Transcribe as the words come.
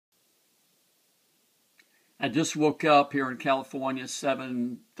I just woke up here in California,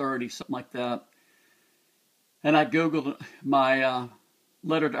 7:30, something like that. And I Googled my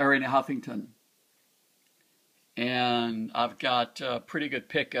letter to Arianna Huffington. And I've got a pretty good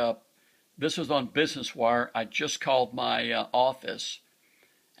pickup. This was on Business Wire. I just called my office,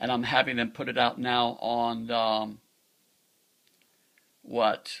 and I'm having them put it out now on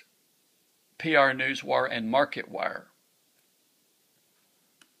PR Newswire and MarketWire.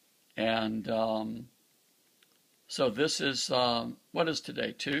 And so this is, what is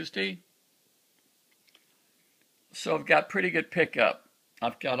today, Tuesday? So I've got pretty good pickup.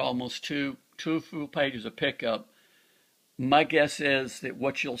 I've got almost two full pages of pickup. My guess is that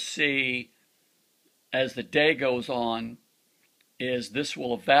what you'll see as the day goes on is this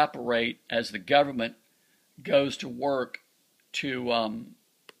will evaporate as the government goes to work to,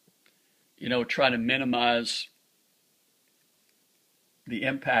 try to minimize the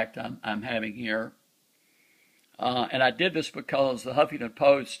impact I'm having here. And I did this because the Huffington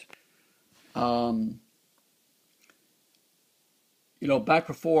Post, back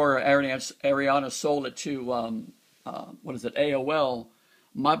before Arianna sold it to, AOL,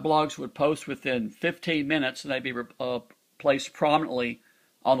 my blogs would post within 15 minutes and they'd be placed prominently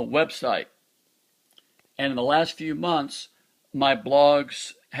on the website. And in the last few months, my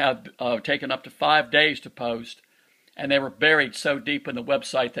blogs have taken up to 5 days to post, and they were buried so deep in the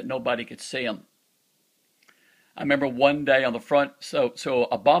website that nobody could see them. I remember one day on the front, so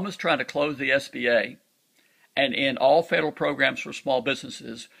Obama's trying to close the SBA and end all federal programs for small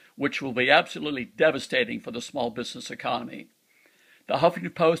businesses, which will be absolutely devastating for the small business economy. The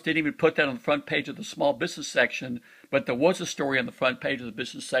Huffington Post didn't even put that on the front page of the small business section, but there was a story on the front page of the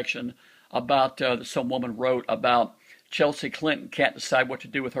business section about some woman wrote about Chelsea Clinton can't decide what to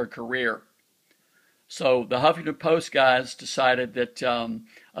do with her career. So the Huffington Post guys decided that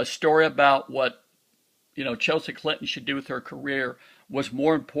a story about what Chelsea Clinton should do with her career was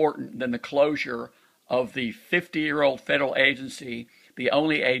more important than the closure of the 50-year-old federal agency, the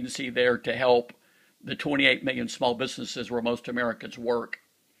only agency there to help the 28 million small businesses where most Americans work.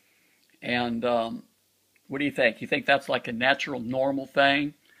 And what do you think? You think that's like a natural, normal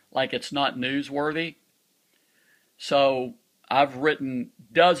thing? Like it's not newsworthy? So I've written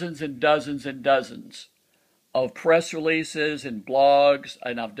dozens and dozens and dozens of press releases and blogs,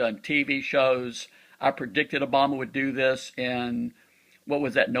 and I've done TV shows. I predicted Obama would do this in,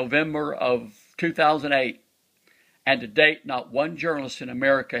 November of 2008. And to date, not one journalist in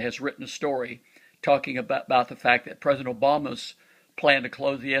America has written a story talking about the fact that President Obama's plan to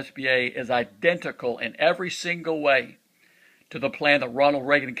close the SBA is identical in every single way to the plan that Ronald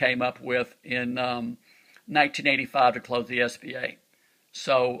Reagan came up with in 1985 to close the SBA.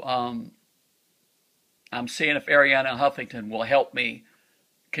 So I'm seeing if Arianna Huffington will help me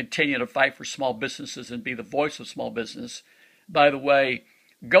continue to fight for small businesses and be the voice of small business. By the way,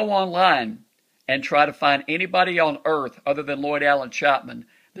 go online and try to find anybody on earth other than Lloyd Chapman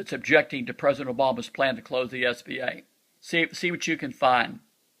that's objecting to President Obama's plan to close the SBA. See what you can find.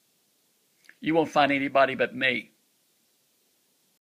 You won't find anybody but me.